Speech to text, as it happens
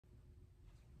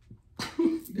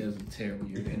That was a terrible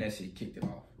year, and that shit kicked it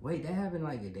off. Wait, that happened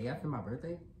like a day after my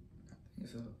birthday? I think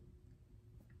so.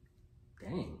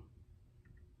 Dang.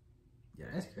 Yeah,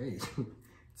 that's crazy.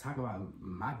 Talk about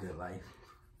my good life.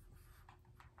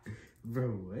 Bro,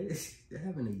 what? That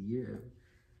happened a year.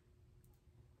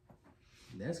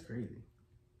 That's crazy.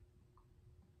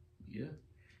 Yeah.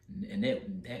 And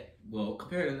that well,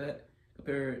 compared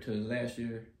to last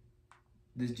year,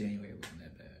 this January wasn't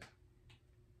that bad.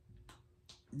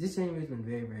 This January's been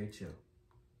very, very chill.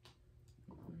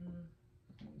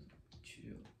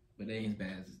 Chill. But it ain't as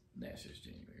bad as last year's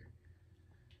January.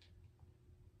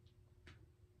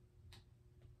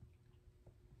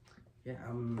 Yeah,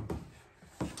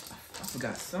 I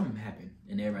forgot something happened,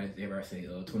 and everybody say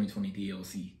 2020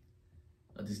 DLC.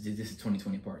 This is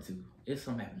 2020 part 2. It's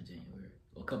something happened in January.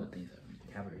 Well, a couple of things happened.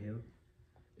 Capitol Hill.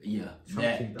 Yeah,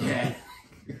 Trump that.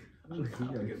 I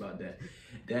forget about that.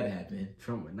 That happened.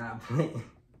 Trump would not play.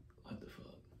 What the fuck?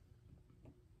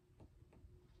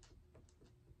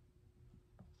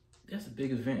 That's a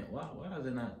big event. Why is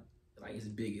it not like as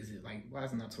big as it? Like, why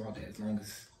is it not talked about as long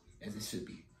as it should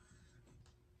be?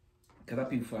 Because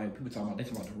people talking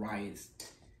about the riots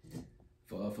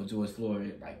for George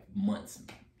Floyd, like months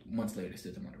later they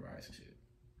still talking about the riots and shit.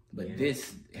 But yeah,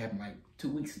 this happened like 2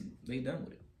 weeks and they done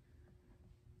with it.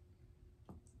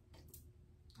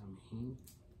 I mean,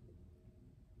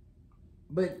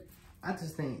 but I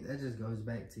just think that just goes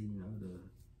back to, you know,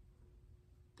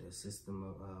 the system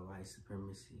of white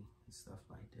supremacy and stuff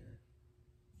like that.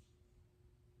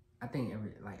 I think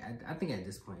I think at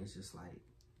this point it's just like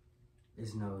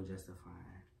it's no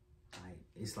justifying. Like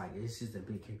it's just a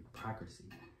big hypocrisy.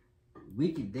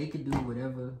 They could do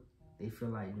whatever they feel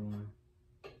like doing,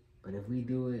 but if we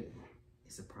do it,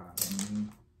 it's a problem. Mm-hmm.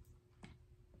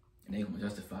 And they gonna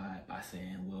justify it by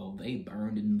saying, well, they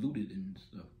burned and looted and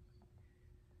stuff.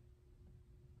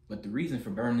 But the reason for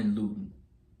burning and looting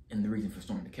and the reason for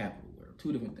storming the Capitol were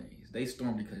two different things. They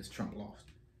stormed because Trump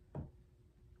lost.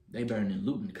 They burned and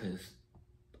looting because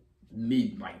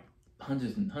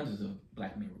hundreds and hundreds of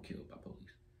black men were killed by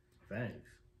police. Thanks.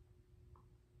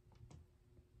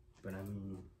 But I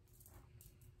mean,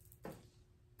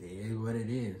 it is what it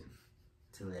is.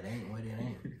 Till it ain't what it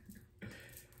ain't.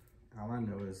 All I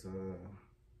know is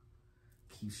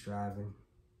keep striving.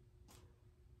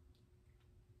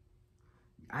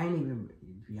 I ain't even,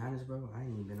 to be honest, bro, I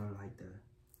ain't even been on like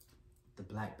the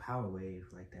Black Power wave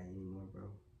like that anymore, bro.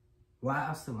 Well,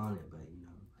 I'm still on it, but you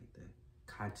know, like the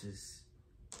conscious,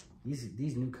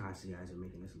 these new conscious guys are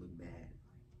making us look bad.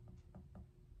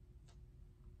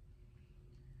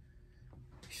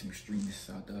 Some extremists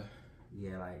out there.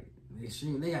 Yeah, like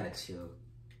they gotta chill.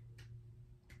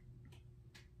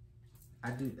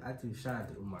 I do shout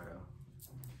out to Umar though.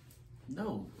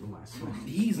 No, Umar,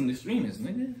 he's an extremist,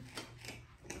 nigga.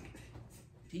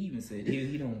 He even said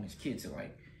he don't want his kids to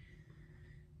like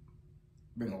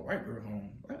bring a white girl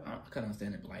home. I kind of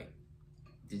understand it, but like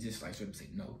they just like sort of say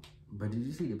no. But did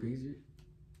you see the picture?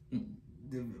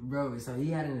 Bro, so he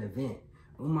had an event.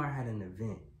 Umar had an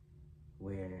event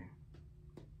where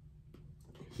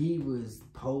he was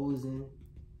posing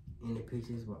in the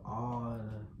pictures with all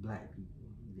the black people.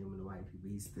 Them and the white people,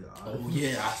 he's still. Oh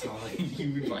yeah, I saw it.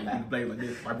 He was like playing like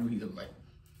this. White people, he was like.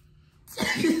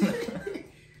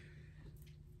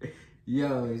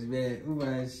 Yo, man,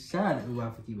 Umar, shout out to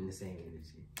Umar for keeping the same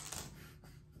energy.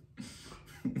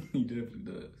 He definitely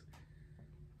does.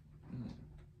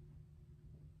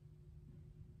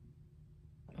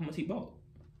 How much he bought?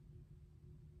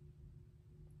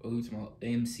 Oh, he's talking about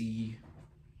AMC.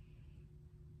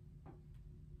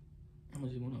 How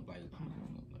much it went up? Like, how much it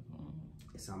went up?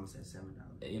 It's almost at $7.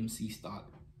 AMC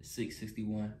stock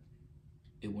 $6.61.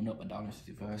 It went up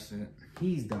 $1.65.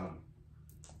 He's dumb.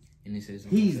 And it says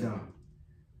he's dumb.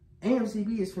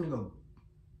 AMCB is finna go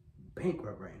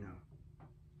bankrupt right now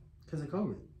because of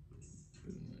COVID.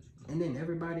 And then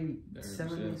everybody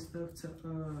selling their stuff to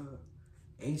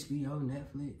HBO,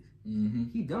 Netflix. Mm-hmm.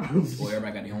 He dumb. Well,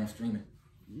 everybody got their own streaming.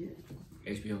 Yeah.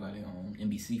 HBO got their own.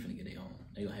 NBC finna get their own.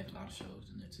 They gonna have a lot of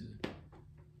shows in there too.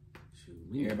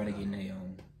 Shoot, everybody getting their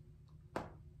own.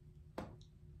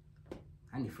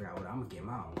 I need to figure out what I'm gonna get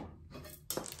my own.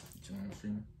 Your own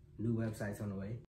streaming. New websites on the way.